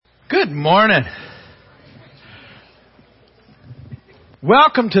Good morning.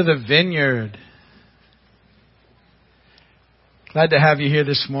 Welcome to the Vineyard. Glad to have you here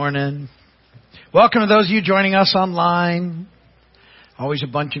this morning. Welcome to those of you joining us online. Always a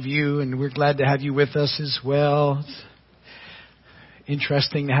bunch of you, and we're glad to have you with us as well. It's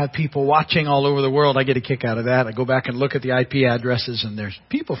interesting to have people watching all over the world. I get a kick out of that. I go back and look at the IP addresses, and there's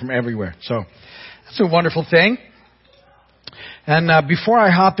people from everywhere. So that's a wonderful thing. And before I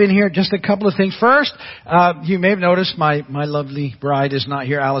hop in here, just a couple of things. First, you may have noticed my lovely bride is not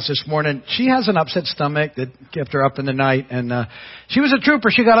here, Alice, this morning. She has an upset stomach that kept her up in the night. And she was a trooper.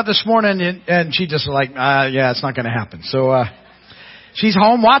 She got up this morning and she just like, yeah, it's not going to happen. So she's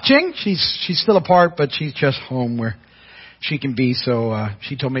home watching. She's still apart, but she's just home where she can be. So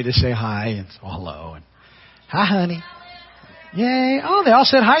she told me to say hi and so hello. And hi, honey. Yay. Oh, they all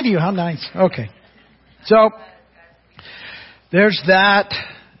said hi to you. How nice. Okay. So there's that.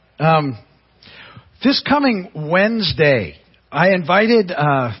 This coming Wednesday, I invited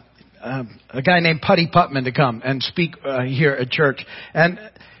a guy named Putty Putman to come and speak here at church. And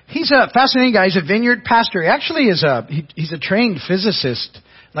he's a fascinating guy. He's a Vineyard pastor. He actually is he's a trained physicist,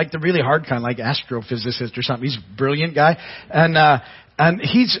 like the really hard kind, like astrophysicist or something. He's a brilliant guy. And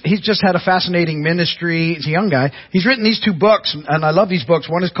he's just had a fascinating ministry. He's a young guy. He's written these two books, and I love these books.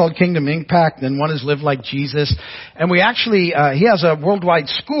 One is called Kingdom Impact, and one is Live Like Jesus. And we actually, he has a worldwide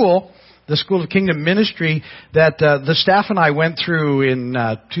school, the School of Kingdom Ministry, that the staff and I went through in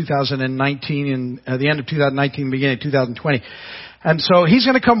 2019, the end of 2019, beginning of 2020. And so he's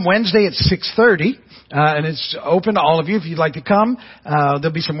going to come Wednesday at 6:30, and it's open to all of you if you'd like to come.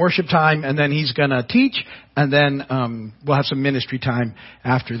 There'll be some worship time, and then he's going to teach, and then we'll have some ministry time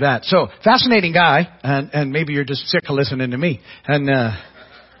after that. So, fascinating guy, and maybe you're just sick of listening to me, and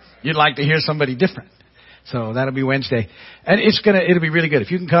you'd like to hear somebody different. So that'll be Wednesday, and it'll be really good.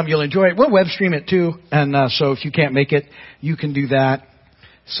 If you can come, you'll enjoy it. We'll web stream it too, and so if you can't make it, you can do that.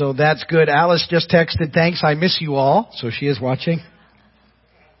 So that's good. Alice just texted, thanks, I miss you all. So she is watching.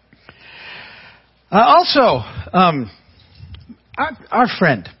 Also, our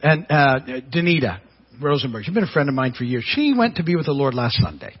friend, and Danita Rosenberg, she's been a friend of mine for years. She went to be with the Lord last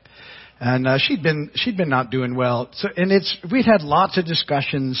Sunday. And she'd been not doing well. So, and we'd had lots of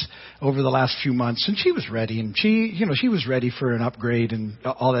discussions over the last few months, and she was ready, and she was ready for an upgrade and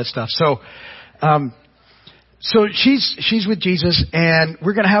all that stuff. So she's with Jesus, and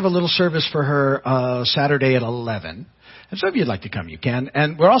we're going to have a little service for her Saturday at 11. And so if you'd like to come, you can.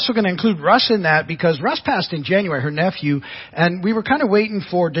 And we're also going to include Russ in that because Russ passed in January, her nephew, and we were kind of waiting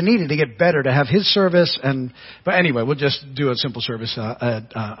for Danita to get better to have his service. But anyway, we'll just do a simple service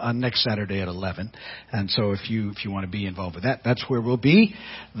on next Saturday at 11. And so if you want to be involved with that, that's where we'll be.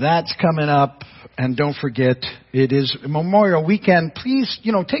 That's coming up. And don't forget, it is Memorial Weekend. Please,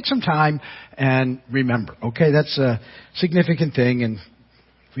 take some time and remember. Okay, that's a significant thing, and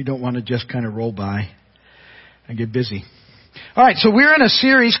we don't want to just kind of roll by and get busy. All right, so we're in a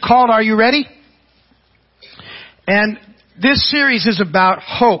series called Are You Ready? And this series is about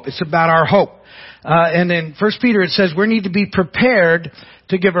hope. It's about our hope. And in 1 Peter it says we need to be prepared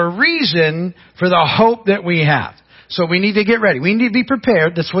to give a reason for the hope that we have. So we need to get ready. We need to be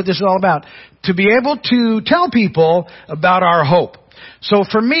prepared. That's what this is all about. To be able to tell people about our hope. So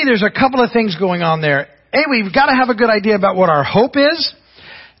for me, there's a couple of things going on there. A, we've got to have a good idea about what our hope is.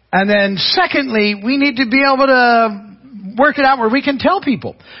 And then secondly, we need to be able to work it out where we can tell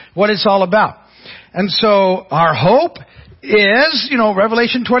people what it's all about. And so our hope is,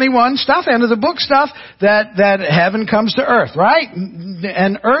 Revelation 21 stuff, end of the book stuff, that heaven comes to earth, right?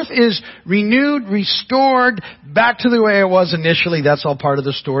 And earth is renewed, restored, back to the way it was initially. That's all part of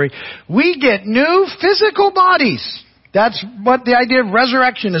the story. We get new physical bodies. That's what the idea of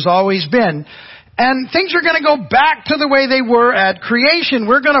resurrection has always been. And things are going to go back to the way they were at creation.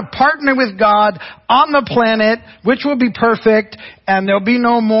 We're going to partner with God on the planet, which will be perfect, and there'll be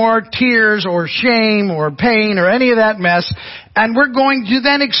no more tears or shame or pain or any of that mess. And we're going to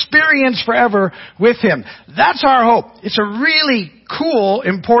then experience forever with Him. That's our hope. It's a really cool,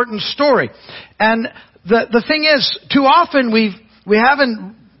 important story. And the thing is, too often we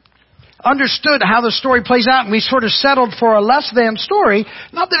haven't understood how the story plays out, and we sort of settled for a less than story.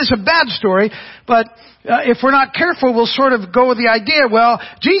 Not that it's a bad story, but if we're not careful, we'll sort of go with the idea, well,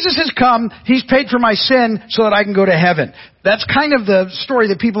 Jesus has come, He's paid for my sin so that I can go to heaven. That's kind of the story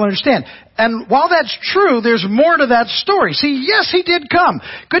that people understand. And while that's true, there's more to that story. See, yes, He did come.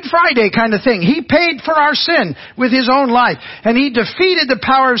 Good Friday kind of thing. He paid for our sin with His own life. And He defeated the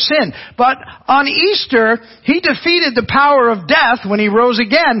power of sin. But on Easter, He defeated the power of death when He rose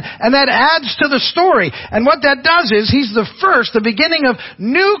again. And that adds to the story. And what that does is He's the first, the beginning of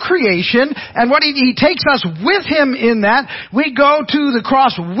new creation. And what He takes us with Him in that. We go to the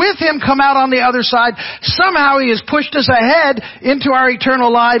cross with Him, come out on the other side. Somehow He has pushed us ahead into our eternal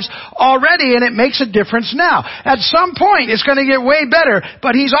lives already, and it makes a difference now. At some point, it's going to get way better,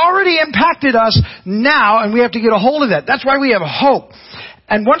 but He's already impacted us now, and we have to get a hold of that. That's why we have hope.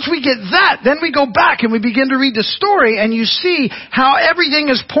 And once we get that, then we go back and we begin to read the story, and you see how everything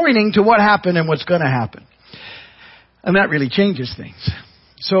is pointing to what happened and what's going to happen. And that really changes things.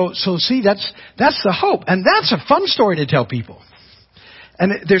 So see, that's the hope. And that's a fun story to tell people.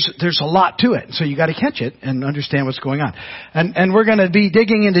 And there's a lot to it. So you got to catch it and understand what's going on. And we're going to be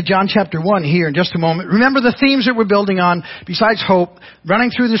digging into John chapter 1 here in just a moment. Remember the themes that we're building on besides hope. Running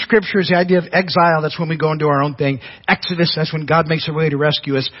through the scriptures, the idea of exile, that's when we go and do our own thing. Exodus, that's when God makes a way to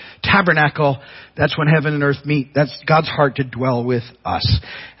rescue us. Tabernacle, that's when heaven and earth meet. That's God's heart to dwell with us.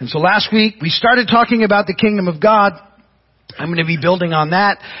 And so last week we started talking about the kingdom of God. I'm going to be building on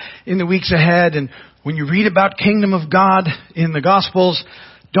that in the weeks ahead. And when you read about kingdom of God in the Gospels,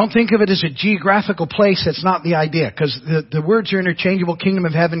 don't think of it as a geographical place. That's not the idea, because the words are interchangeable, kingdom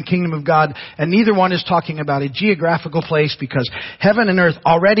of heaven, kingdom of God, and neither one is talking about a geographical place, because heaven and earth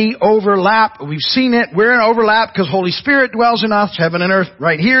already overlap. We've seen it. We're in overlap because Holy Spirit dwells in us. Heaven and earth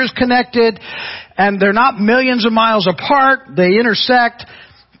right here is connected, and they're not millions of miles apart. They intersect.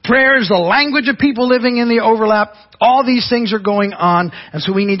 Prayer is the language of people living in the overlap. All these things are going on. And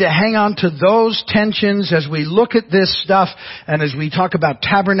so we need to hang on to those tensions as we look at this stuff and as we talk about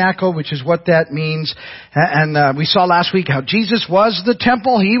tabernacle, which is what that means. And we saw last week how Jesus was the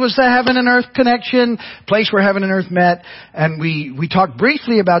temple. He was the heaven and earth connection, place where heaven and earth met. And we talked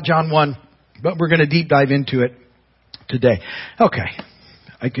briefly about John 1, but we're going to deep dive into it today. Okay.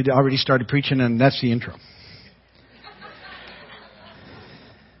 I could already started preaching, and that's the intro.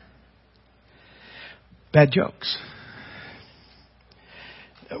 Bad jokes.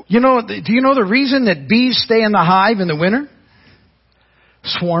 Do you know the reason that bees stay in the hive in the winter?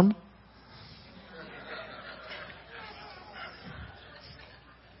 Swarm.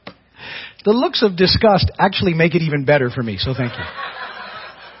 The looks of disgust actually make it even better for me, so thank you.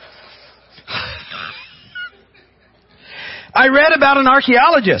 I read about an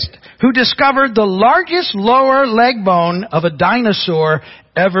archaeologist who discovered the largest lower leg bone of a dinosaur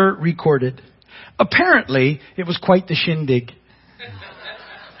ever recorded. Apparently, it was quite the shindig.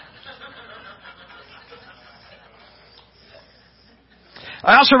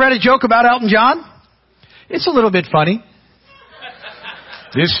 I also read a joke about Elton John. It's a little bit funny.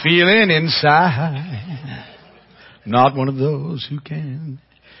 This feeling inside, not one of those who can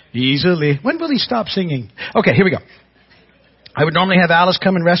easily. When will he stop singing? Okay, here we go. I would normally have Alice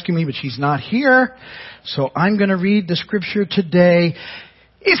come and rescue me, but she's not here. So I'm going to read the scripture today.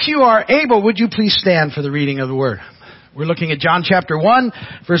 If you are able, would you please stand for the reading of the Word? We're looking at John chapter 1,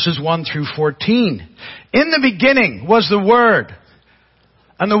 verses 1 through 14. In the beginning was the Word,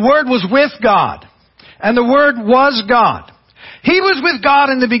 and the Word was with God, and the Word was God. He was with God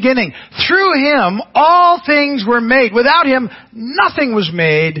in the beginning. Through Him, all things were made. Without Him, nothing was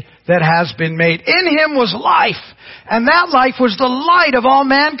made that has been made. In Him was life, and that life was the light of all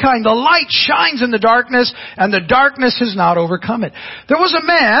mankind. The light shines in the darkness, and the darkness has not overcome it. There was a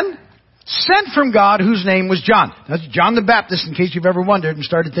man sent from God whose name was John. That's John the Baptist, in case you've ever wondered and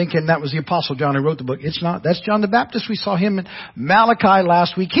started thinking that was the Apostle John who wrote the book. It's not. That's John the Baptist. We saw him in Malachi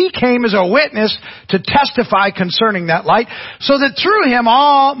last week. He came as a witness to testify concerning that light, so that through him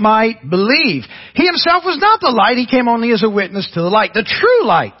all might believe. He himself was not the light. He came only as a witness to the light. The true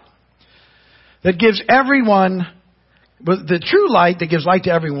light that gives everyone... But the true light that gives light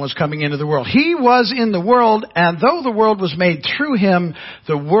to everyone was coming into the world. He was in the world, and though the world was made through Him,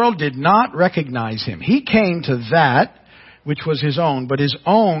 the world did not recognize Him. He came to that which was His own, but His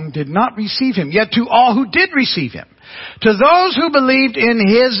own did not receive Him. Yet to all who did receive Him, to those who believed in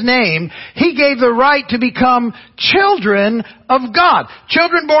His name, He gave the right to become children of God.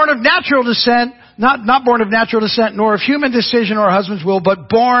 Children born of natural descent, not born of natural descent, nor of human decision or a husband's will, but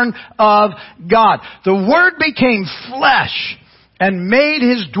born of God. The Word became flesh and made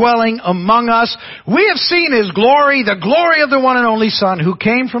His dwelling among us. We have seen His glory, the glory of the one and only Son, who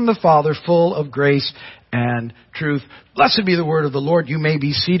came from the Father, full of grace and truth. Blessed be the word of the Lord. You may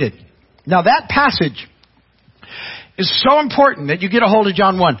be seated. Now that passage is so important that you get a hold of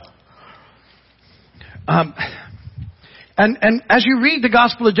John 1. And as you read the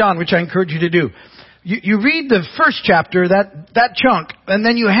Gospel of John, which I encourage you to do, you read the first chapter, that chunk, and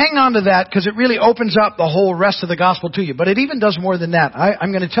then you hang on to that because it really opens up the whole rest of the gospel to you. But it even does more than that.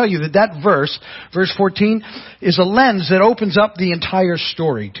 I'm going to tell you that verse 14, is a lens that opens up the entire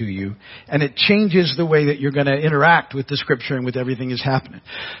story to you, and it changes the way that you're going to interact with the scripture and with everything that's happening.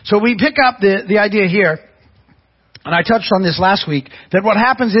 So we pick up the idea here. And I touched on this last week, that what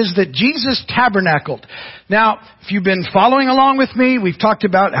happens is that Jesus tabernacled. Now, if you've been following along with me, we've talked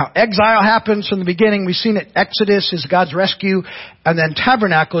about how exile happens from the beginning. We've seen it. Exodus is God's rescue. And then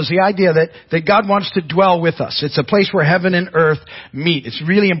tabernacle is the idea that God wants to dwell with us. It's a place where heaven and earth meet. It's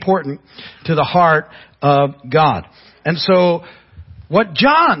really important to the heart of God. And so, what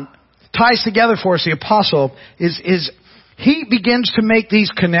John ties together for us, the apostle, is he begins to make these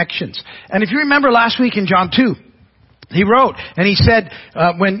connections. And if you remember last week in John 2, he wrote, and he said,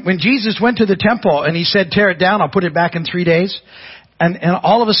 when Jesus went to the temple and he said, tear it down, I'll put it back in 3 days. And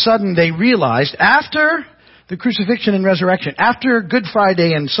all of a sudden they realized after the crucifixion and resurrection, after Good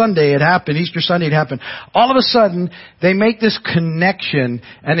Friday and Sunday had happened, Easter Sunday had happened, all of a sudden they make this connection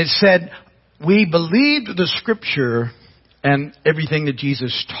and it said, we believed the scripture and everything that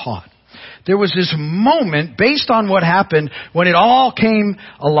Jesus taught. There was this moment based on what happened when it all came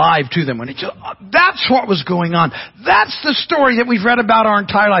alive to them. That's what was going on. That's the story that we've read about our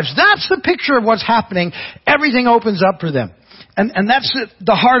entire lives. That's the picture of what's happening. Everything opens up for them. And that's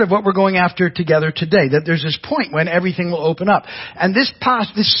the heart of what we're going after together today. That there's this point when everything will open up. And this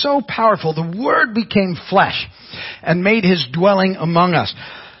is so powerful. The Word became flesh and made His dwelling among us.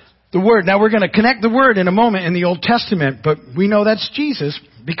 The Word. Now we're going to connect the Word in a moment in the Old Testament, but we know that's Jesus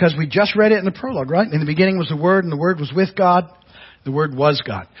because we just read it in the prologue, right? In the beginning was the Word, and the Word was with God. The Word was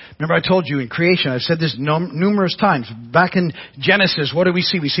God. Remember I told you in creation, I've said this numerous times. Back in Genesis, what do we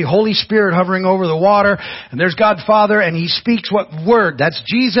see? We see Holy Spirit hovering over the water, and there's God Father, and He speaks what Word? That's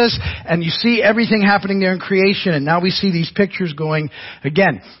Jesus, and you see everything happening there in creation, and now we see these pictures going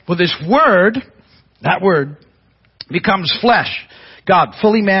again. Well, this Word, that Word, becomes flesh. God,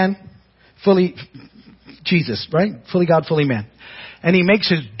 fully man, fully Jesus, right? Fully God, fully man. And He makes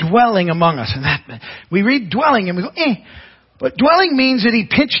His dwelling among us. And that, we read dwelling and we go, But dwelling means that He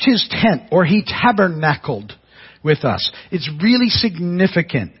pitched His tent or He tabernacled with us. It's really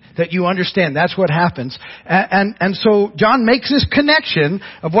significant that you understand that's what happens. And so John makes this connection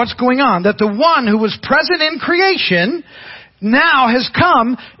of what's going on, that the one who was present in creation now has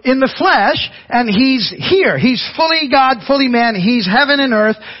come in the flesh, and He's here. He's fully God, fully man. He's heaven and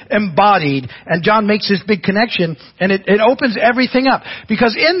earth embodied. And John makes this big connection, and it opens everything up.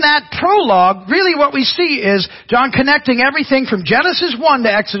 Because in that prologue, really what we see is John connecting everything from Genesis 1 to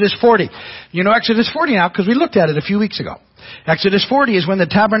Exodus 40. You know Exodus 40 now because we looked at it a few weeks ago. Exodus 40 is when the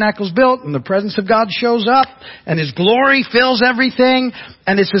tabernacle's built and the presence of God shows up and His glory fills everything.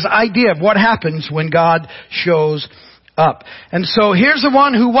 And it's this idea of what happens when God shows up. And so here's the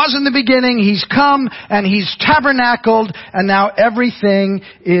one who was in the beginning. He's come and He's tabernacled, and now everything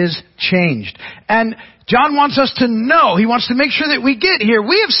is changed. And John wants us to know, he wants to make sure that we get here.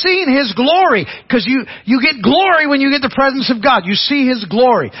 We have seen His glory, because you get glory when you get the presence of God. You see His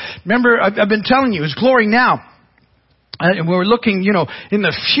glory. Remember, I've been telling you, His glory now. And we're looking, in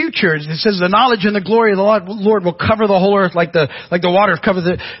the future. It says the knowledge and the glory of the Lord will cover the whole earth like the waters cover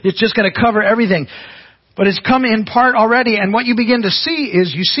it's just going to cover everything. But it's come in part already, and what you begin to see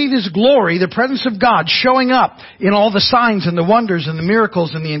is you see this glory, the presence of God showing up in all the signs and the wonders and the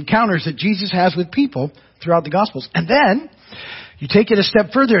miracles and the encounters that Jesus has with people throughout the Gospels. And then you take it a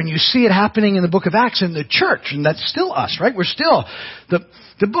step further and you see it happening in the book of Acts in the church, and that's still us, right? We're still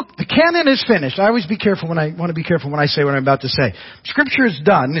the canon is finished. I always want to be careful when I say what I'm about to say. Scripture is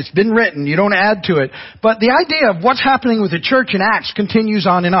done. It's been written. You don't add to it. But the idea of what's happening with the church in Acts continues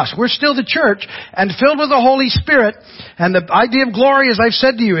on in us. We're still the church and filled with the Holy Spirit. And the idea of glory, as I've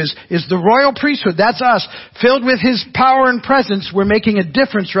said to you, is the royal priesthood. That's us. Filled with His power and presence, we're making a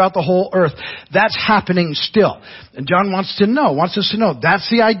difference throughout the whole earth. That's happening still. And John wants us to know that's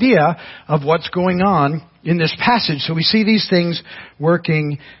the idea of what's going on in this passage. So we see these things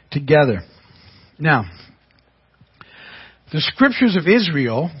working together. Now, the scriptures of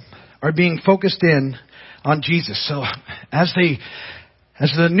Israel are being focused in on Jesus. So as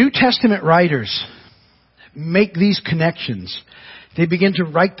the New Testament writers make these connections, they begin to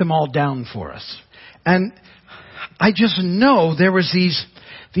write them all down for us. And I just know there was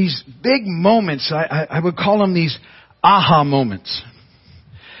these big moments. I would call them these aha moments.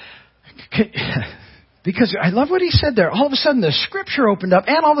 Because I love what he said there. All of a sudden the scripture opened up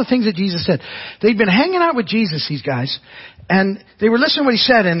and all the things that Jesus said. They'd been hanging out with Jesus, these guys, and they were listening to what He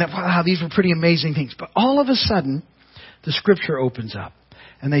said, and wow, these were pretty amazing things. But all of a sudden, the scripture opens up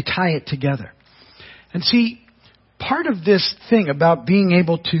and they tie it together. And see, part of this thing about being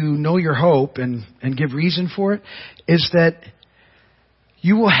able to know your hope and give reason for it is that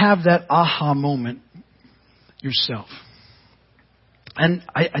you will have that aha moment yourself. And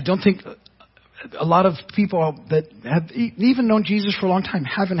I don't think a lot of people that have even known Jesus for a long time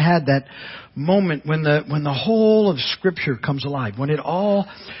haven't had that moment when the whole of Scripture comes alive, when it all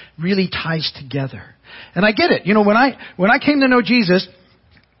really ties together. And I get it. You know, when I came to know Jesus,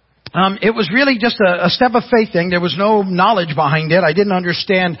 it was really just a step of faith thing. There was no knowledge behind it. I didn't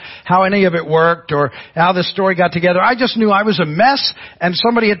understand how any of it worked or how the story got together. I just knew I was a mess, and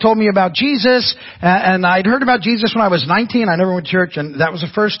somebody had told me about Jesus, and I'd heard about Jesus when I was 19. I never went to church, and that was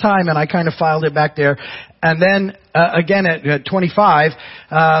the first time, and I kind of filed it back there. And then, again at 25,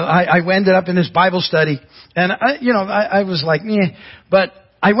 I ended up in this Bible study, and I was like, meh. But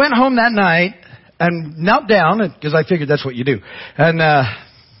I went home that night and knelt down, because I figured that's what you do. And,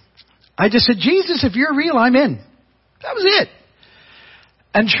 I just said, Jesus, if you're real, I'm in. That was it.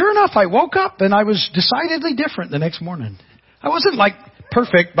 And sure enough, I woke up and I was decidedly different the next morning. I wasn't like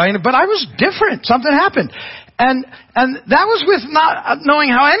perfect but I was different. Something happened. And that was with not knowing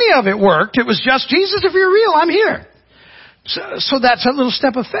how any of it worked. It was just, Jesus, if you're real, I'm here. So that's a little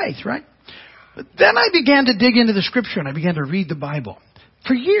step of faith, right? But then I began to dig into the Scripture and I began to read the Bible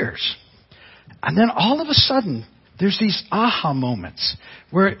for years. And then all of a sudden, there's these aha moments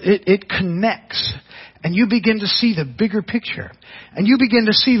where it connects and you begin to see the bigger picture. And you begin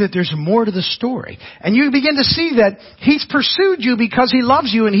to see that there's more to the story. And you begin to see that He's pursued you because He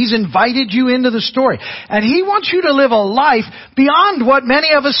loves you and He's invited you into the story. And He wants you to live a life beyond what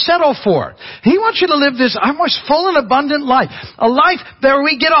many of us settle for. He wants you to live this almost full and abundant life. A life where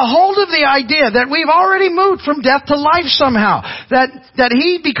we get a hold of the idea that we've already moved from death to life somehow. That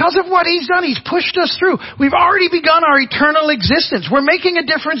He, because of what He's done, He's pushed us through. We've already begun our eternal existence. We're making a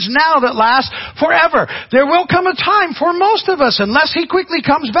difference now that lasts forever. There will come a time for most of us, unless He quickly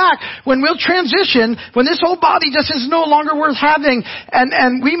comes back, when we'll transition, when this old body just is no longer worth having,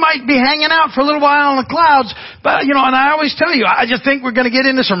 and we might be hanging out for a little while on the clouds. But, and I always tell you, I just think we're going to get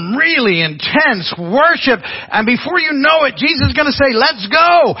into some really intense worship, and before you know it, Jesus is going to say, let's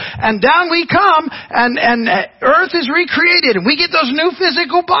go! And down we come, and earth is recreated, and we get those new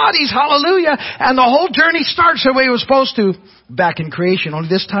physical bodies, hallelujah, and the whole journey starts the way it was supposed to. Back in creation, only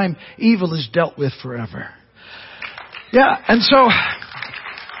this time evil is dealt with forever. Yeah, and so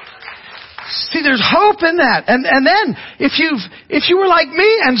see, there's hope in that. And then if you were like me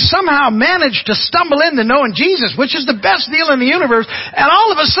and somehow managed to stumble into knowing Jesus, which is the best deal in the universe, and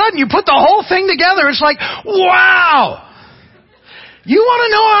all of a sudden you put the whole thing together, it's like, wow! You want to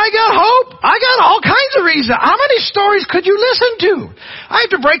know I got hope? I got all kinds of reasons. How many stories could you listen to? I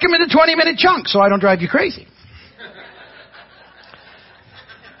have to break them into 20-minute chunks so I don't drive you crazy.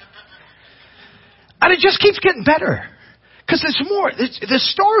 And it just keeps getting better. Because there's more. The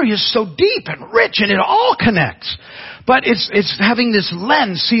story is so deep and rich and it all connects. But it's having this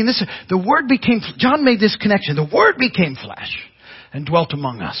lens. See, the Word became, John made this connection. The Word became flesh and dwelt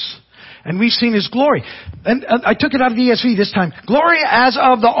among us. And we've seen His glory. And I took it out of the ESV this time. Glory as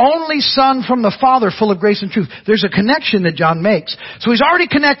of the only Son from the Father, full of grace and truth. There's a connection that John makes. So He's already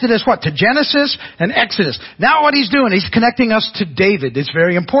connected us, to Genesis and Exodus. Now what He's doing, He's connecting us to David. It's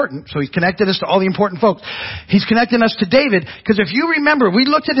very important. So He's connected us to all the important folks. He's connecting us to David. Because if you remember, we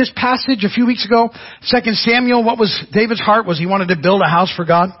looked at this passage a few weeks ago. 2 Samuel, what was David's heart? Was he wanted to build a house for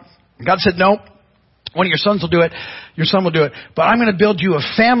God? God said, no. One of your sons will do it. Your son will do it. But I'm going to build you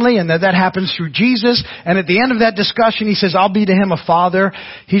a family, and that happens through Jesus. And at the end of that discussion, He says, I'll be to him a father.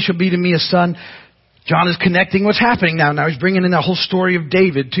 He shall be to me a son. John is connecting what's happening now. Now he's bringing in the whole story of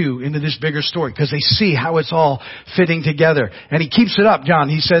David, too, into this bigger story, because they see how it's all fitting together. And he keeps it up, John.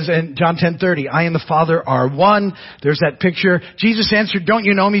 He says in John 10:30, I and the Father are one. There's that picture. Jesus answered, don't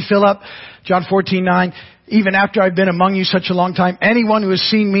you know me, Philip? John 14:9. Even after I've been among you such a long time, anyone who has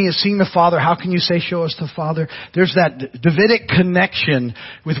seen me has seen the Father. How can you say, show us the Father? There's that Davidic connection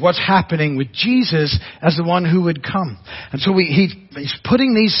with what's happening with Jesus as the one who would come. And so he's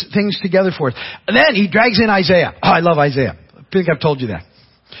putting these things together for us. And then he drags in Isaiah. Oh, I love Isaiah. I think I've told you that.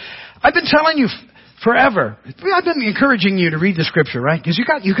 I've been telling you forever. I've been encouraging you to read the Scripture, right? Because you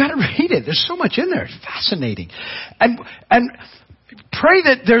got to read it. There's so much in there. It's fascinating. And pray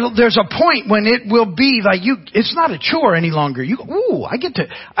that there's a point when it will be like it's not a chore any longer.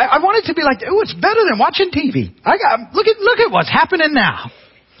 I want it to be like, it's better than watching TV. Look at what's happening now.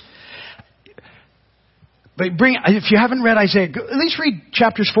 But if you haven't read Isaiah, at least read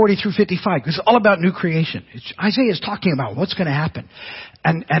chapters 40 through 55, because it's all about new creation. Isaiah is talking about what's going to happen.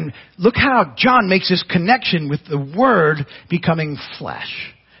 And look how John makes this connection with the Word becoming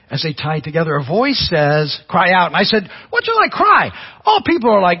flesh. as they tie together. A voice says, cry out. And I said, what shall I cry? All people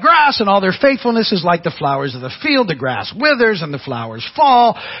are like grass, and all their faithfulness is like the flowers of the field. The grass withers and the flowers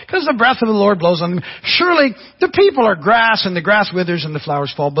fall, because the breath of the Lord blows on them. Surely the people are grass, and the grass withers and the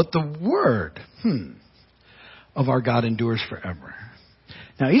flowers fall. But the word of our God endures forever.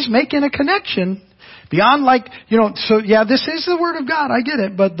 Now he's making a connection beyond this is the word of God. I get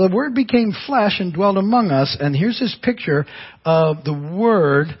it. But the word became flesh and dwelt among us. And here's this picture of the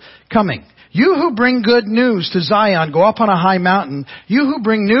word coming. You who bring good news to Zion, go up on a high mountain. You who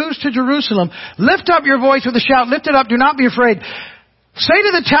bring news to Jerusalem, lift up your voice with a shout. Lift it up. Do not be afraid. Say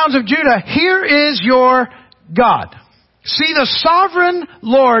to the towns of Judah, here is your God. See, the sovereign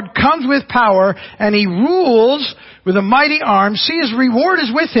Lord comes with power, and he rules with a mighty arm. See, his reward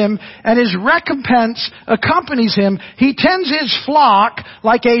is with him, and his recompense accompanies him. He tends his flock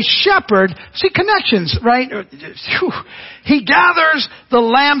like a shepherd. See, connections, right? He gathers the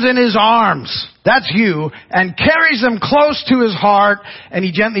lambs in his arms. That's you. And carries them close to his heart, and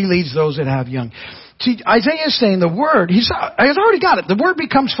he gently leads those that have young. See, Isaiah is saying the word, he's already got it. The word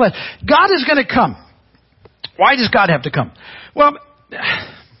becomes flesh. God is going to come. Why does God have to come? Well,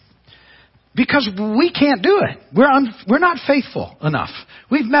 because we can't do it. We're not faithful enough.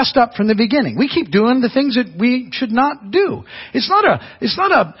 We've messed up from the beginning. We keep doing the things that we should not do. It's not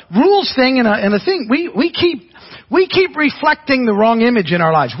a rules thing and a thing. We keep reflecting the wrong image in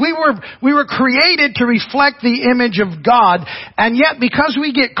our lives. We were created to reflect the image of God, and yet because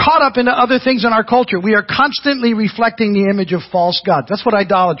we get caught up into other things in our culture, we are constantly reflecting the image of false gods. That's what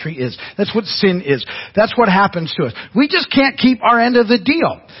idolatry is. That's what sin is. That's what happens to us. We just can't keep our end of the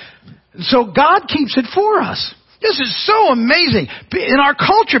deal. So God keeps it for us. This is so amazing. In our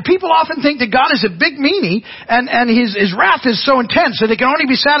culture, people often think that God is a big meanie, and his wrath is so intense that it can only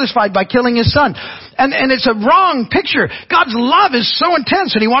be satisfied by killing his son. And it's a wrong picture. God's love is so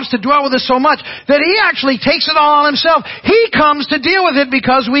intense, and he wants to dwell with us so much that he actually takes it all on himself. He comes to deal with it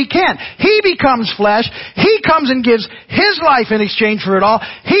because we can't. He becomes flesh. He comes and gives his life in exchange for it all.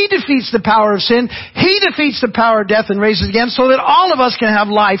 He defeats the power of sin. He defeats the power of death and raises again so that all of us can have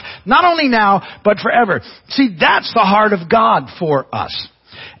life, not only now, but forever. See, that's the heart of God for us.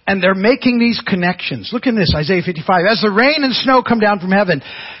 And they're making these connections. Look at this, Isaiah 55. As the rain and snow come down from heaven,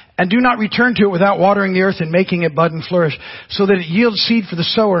 and do not return to it without watering the earth and making it bud and flourish, so that it yields seed for the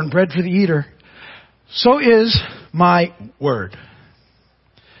sower and bread for the eater, so is my word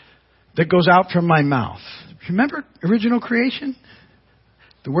that goes out from my mouth. Remember original creation?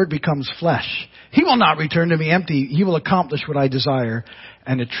 The word becomes flesh. He will not return to me empty. He will accomplish what I desire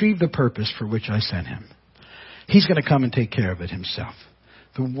and achieve the purpose for which I sent him. He's going to come and take care of it himself.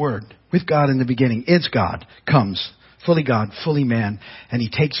 The word with God in the beginning is God, comes fully God, fully man, and he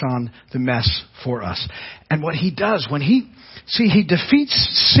takes on the mess for us. And what he does when he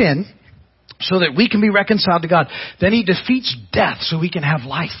defeats sin so that we can be reconciled to God. Then he defeats death so we can have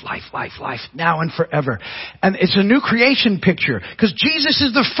life now and forever. And it's a new creation picture because Jesus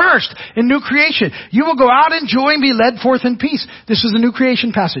is the first in new creation. You will go out in joy and be led forth in peace. This is the new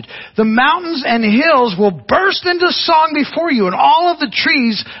creation passage. The mountains and hills will burst into song before you, and all of the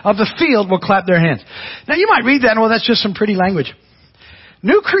trees of the field will clap their hands. Now you might read that and well, that's just some pretty language.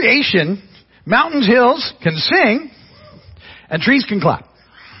 New creation, mountains, hills can sing and trees can clap.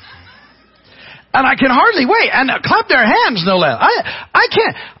 And I can hardly wait. And clap their hands, no less. I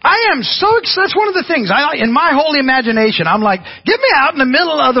can't. I am so excited. That's one of the things. In my holy imagination, I'm like, get me out in the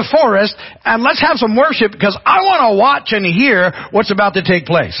middle of the forest and let's have some worship because I want to watch and hear what's about to take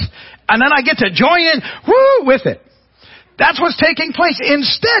place. And then I get to join in, with it. That's what's taking place.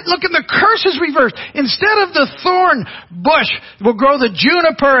 Instead, look at the curse is reversed. Instead of the thorn bush will grow the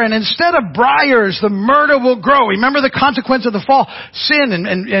juniper, and instead of briars, the myrtle will grow. Remember the consequence of the fall? Sin and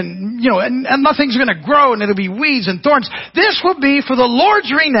nothing's going to grow, and it'll be weeds and thorns. This will be for the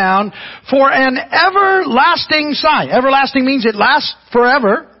Lord's renown, for an everlasting sign. Everlasting means it lasts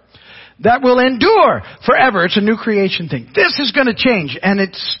forever. That will endure forever. It's a new creation thing. This is going to change. And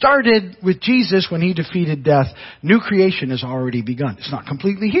it started with Jesus when he defeated death. New creation has already begun. It's not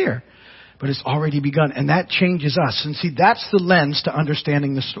completely here, but it's already begun. And that changes us. And see, that's the lens to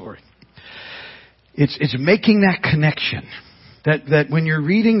understanding the story. It's making that connection. That when you're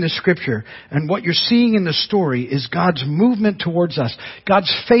reading the scripture and what you're seeing in the story is God's movement towards us.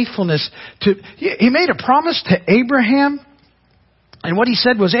 God's faithfulness He made a promise to Abraham. And what he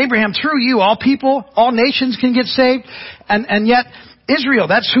said was, Abraham, through you, all people, all nations can get saved. And yet, Israel,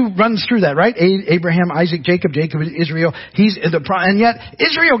 that's who runs through that, right? Abraham, Isaac, Jacob, Israel. And yet,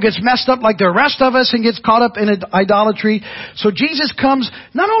 Israel gets messed up like the rest of us and gets caught up in idolatry. So Jesus comes,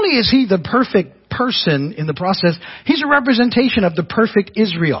 not only is he the perfect person in the process. He's a representation of the perfect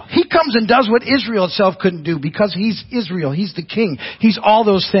Israel. He comes and does what Israel itself couldn't do because he's Israel. He's the king. He's all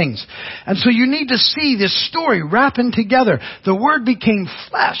those things. And so you need to see this story wrapping together. The Word became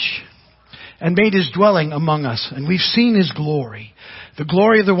flesh and made his dwelling among us. And we've seen his glory. The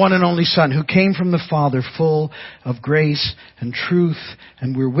glory of the one and only Son who came from the Father, full of grace and truth.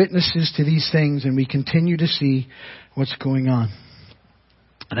 And we're witnesses to these things, and we continue to see what's going on.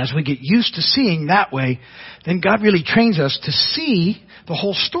 And as we get used to seeing that way, then God really trains us to see the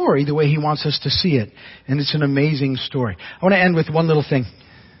whole story the way he wants us to see it. And it's an amazing story. I want to end with one little thing.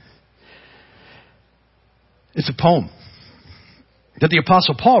 It's a poem that the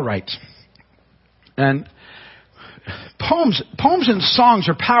Apostle Paul writes. And poems and songs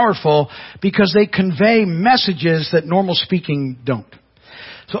are powerful because they convey messages that normal speaking don't.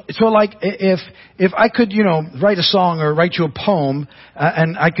 So like if I could, write a song or write you a poem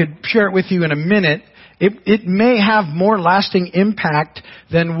and I could share it with you in a minute, it may have more lasting impact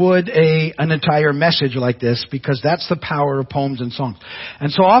than would an entire message like this, because that's the power of poems and songs.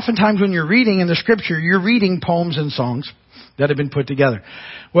 And so oftentimes when you're reading in the scripture, you're reading poems and songs that have been put together.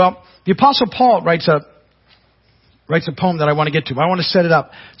 Well, the Apostle Paul writes a poem that I want to get to. I want to set it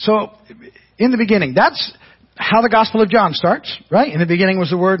up. So in the beginning, that's how the Gospel of John starts, right? In the beginning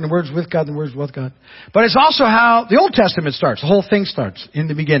was the Word, and the Word's with God, and the Word's with God. But it's also how the Old Testament starts. The whole thing starts in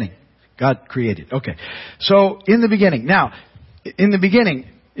the beginning. God created. Okay. So in the beginning. Now, in the beginning,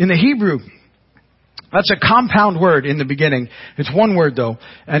 in the Hebrew, that's a compound word in the beginning. It's one word though,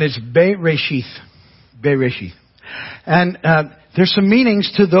 and it's Bereshith. Bereshith. And there's some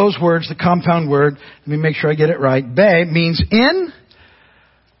meanings to those words, the compound word. Let me make sure I get it right. Be means in,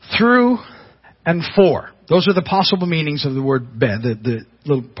 through, and for. Those are the possible meanings of the word be, the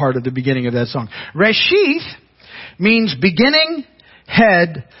little part of the beginning of that song. Reshith means beginning,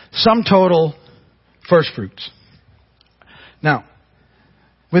 head, sum total, first fruits. Now,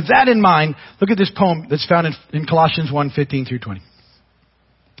 with that in mind, look at this poem that's found in Colossians 1:15 through 20.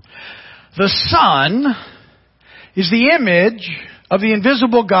 The Son is the image of the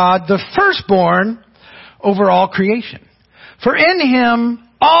invisible God, the firstborn over all creation. For in him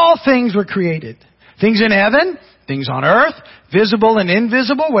all things were created. Things in heaven, things on earth, visible and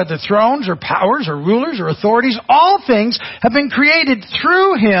invisible, whether thrones or powers or rulers or authorities, all things have been created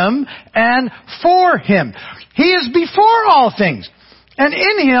through him and for him. He is before all things, and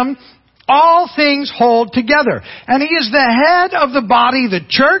in him all things hold together. And he is the head of the body, the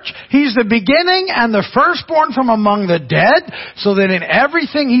church. He's the beginning and the firstborn from among the dead, so that in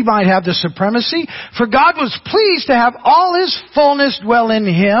everything he might have the supremacy. For God was pleased to have all his fullness dwell in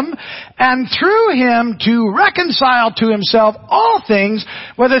him, and through him to reconcile to himself all things,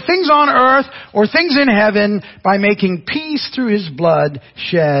 whether things on earth or things in heaven, by making peace through his blood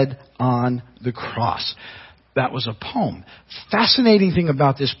shed on the cross. That was a poem. Fascinating thing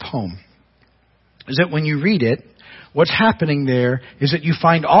about this poem is that when you read it, what's happening there is that you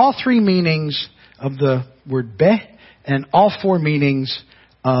find all three meanings of the word be and all four meanings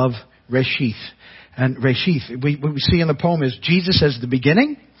of Reshith. And Reshith, what we see in the poem is Jesus as the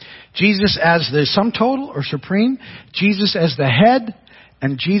beginning, Jesus as the sum total or supreme, Jesus as the head,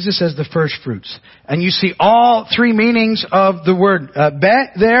 and Jesus as the first fruits. And you see all three meanings of the word be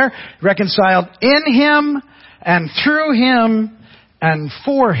there, reconciled in him and through him and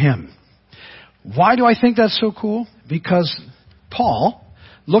for him. Why do I think that's so cool? Because Paul,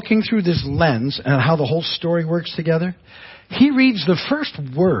 looking through this lens and how the whole story works together, he reads the first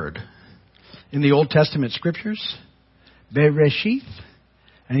word in the Old Testament scriptures, Bereshith,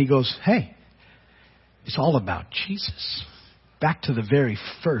 and he goes, hey, it's all about Jesus. Back to the very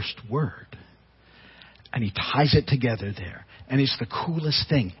first word. And he ties it together there. And it's the coolest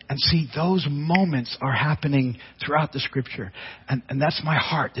thing. And see, those moments are happening throughout the scripture. And that's my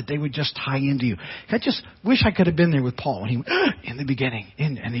heart, that they would just tie into you. I just wish I could have been there with Paul when he went, in the beginning.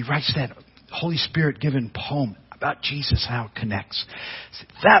 And he writes that Holy Spirit given poem about Jesus, how it connects.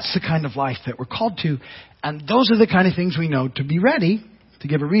 That's the kind of life that we're called to. And those are the kind of things we know to be ready to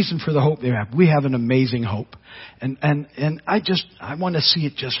give a reason for the hope they have. We have an amazing hope. And I want to see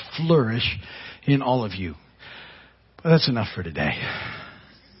it just flourish in all of you. But that's enough for today.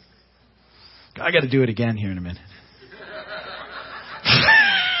 I got to do it again here in a minute.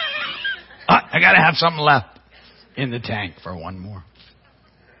 I got to have something left in the tank for one more.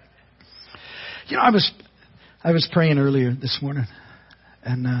 I was praying earlier this morning,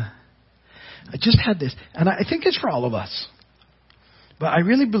 and I just had this, and I think it's for all of us. But I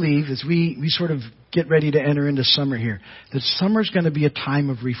really believe as we sort of get ready to enter into summer here, that summer's going to be a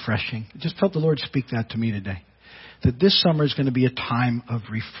time of refreshing. I just felt the Lord speak that to me today. That this summer is going to be a time of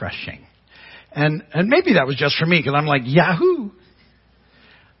refreshing. And maybe that was just for me because I'm like, Yahoo!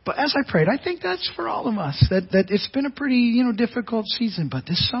 But as I prayed, I think that's for all of us. That it's been a pretty, difficult season. But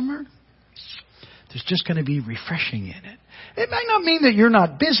this summer, there's just going to be refreshing in it. It might not mean that you're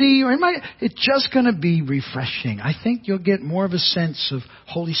not busy, or it's just going to be refreshing. I think you'll get more of a sense of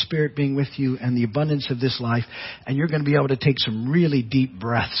Holy Spirit being with you and the abundance of this life. And you're going to be able to take some really deep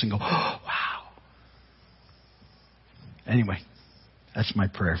breaths and go, oh, wow. Anyway, that's my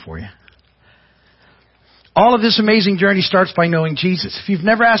prayer for you. All of this amazing journey starts by knowing Jesus. If you've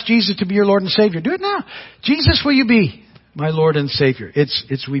never asked Jesus to be your Lord and Savior, do it now. Jesus, will you be my Lord and Savior?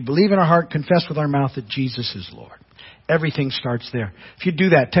 It's we believe in our heart, confess with our mouth that Jesus is Lord. Everything starts there. If you do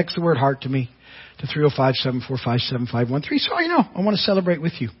that, text the word heart to me, to 305-745-7513. So I want to celebrate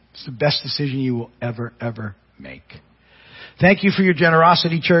with you. It's the best decision you will ever make. Thank you for your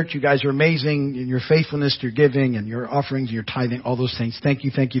generosity, church. You guys are amazing in your faithfulness, your giving, and your offerings, and your tithing, all those things. Thank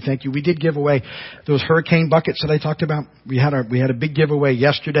you. We did give away those hurricane buckets that I talked about. We had a big giveaway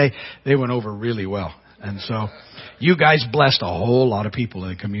yesterday. They went over really well. And so you guys blessed a whole lot of people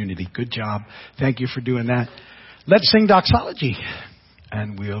in the community. Good job. Thank you for doing that. Let's sing doxology,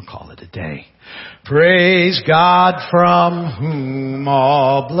 and we'll call it a day. Praise God from whom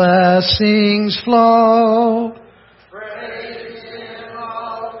all blessings flow.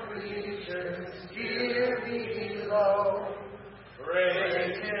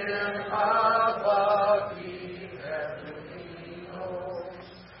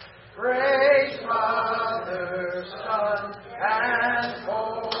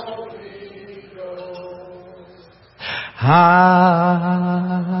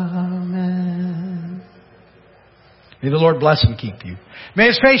 Amen. May the Lord bless and keep you. May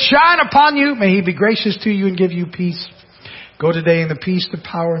His face shine upon you. May He be gracious to you and give you peace. Go today in the peace, the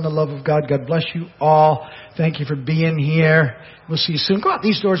power, and the love of God. God bless you all. Thank you for being here. We'll see you soon. Go out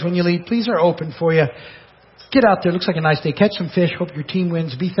these doors when you leave. Please are open for you. Get out there. Looks like a nice day. Catch some fish. Hope your team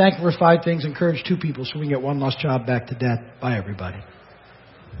wins. Be thankful for 5 things. Encourage 2 people so we can get one lost job back to Dad. Bye, everybody.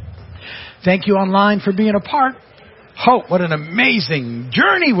 Thank you online for being a part. Hope. What an amazing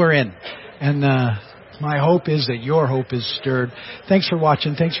journey we're in. And my hope is that your hope is stirred. Thanks for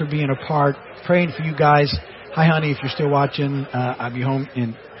watching. Thanks for being a part. Praying for you guys. Hi, honey, if you're still watching, I'll be home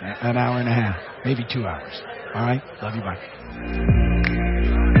in an hour and a half, maybe 2 hours. All right? Love you. Bye.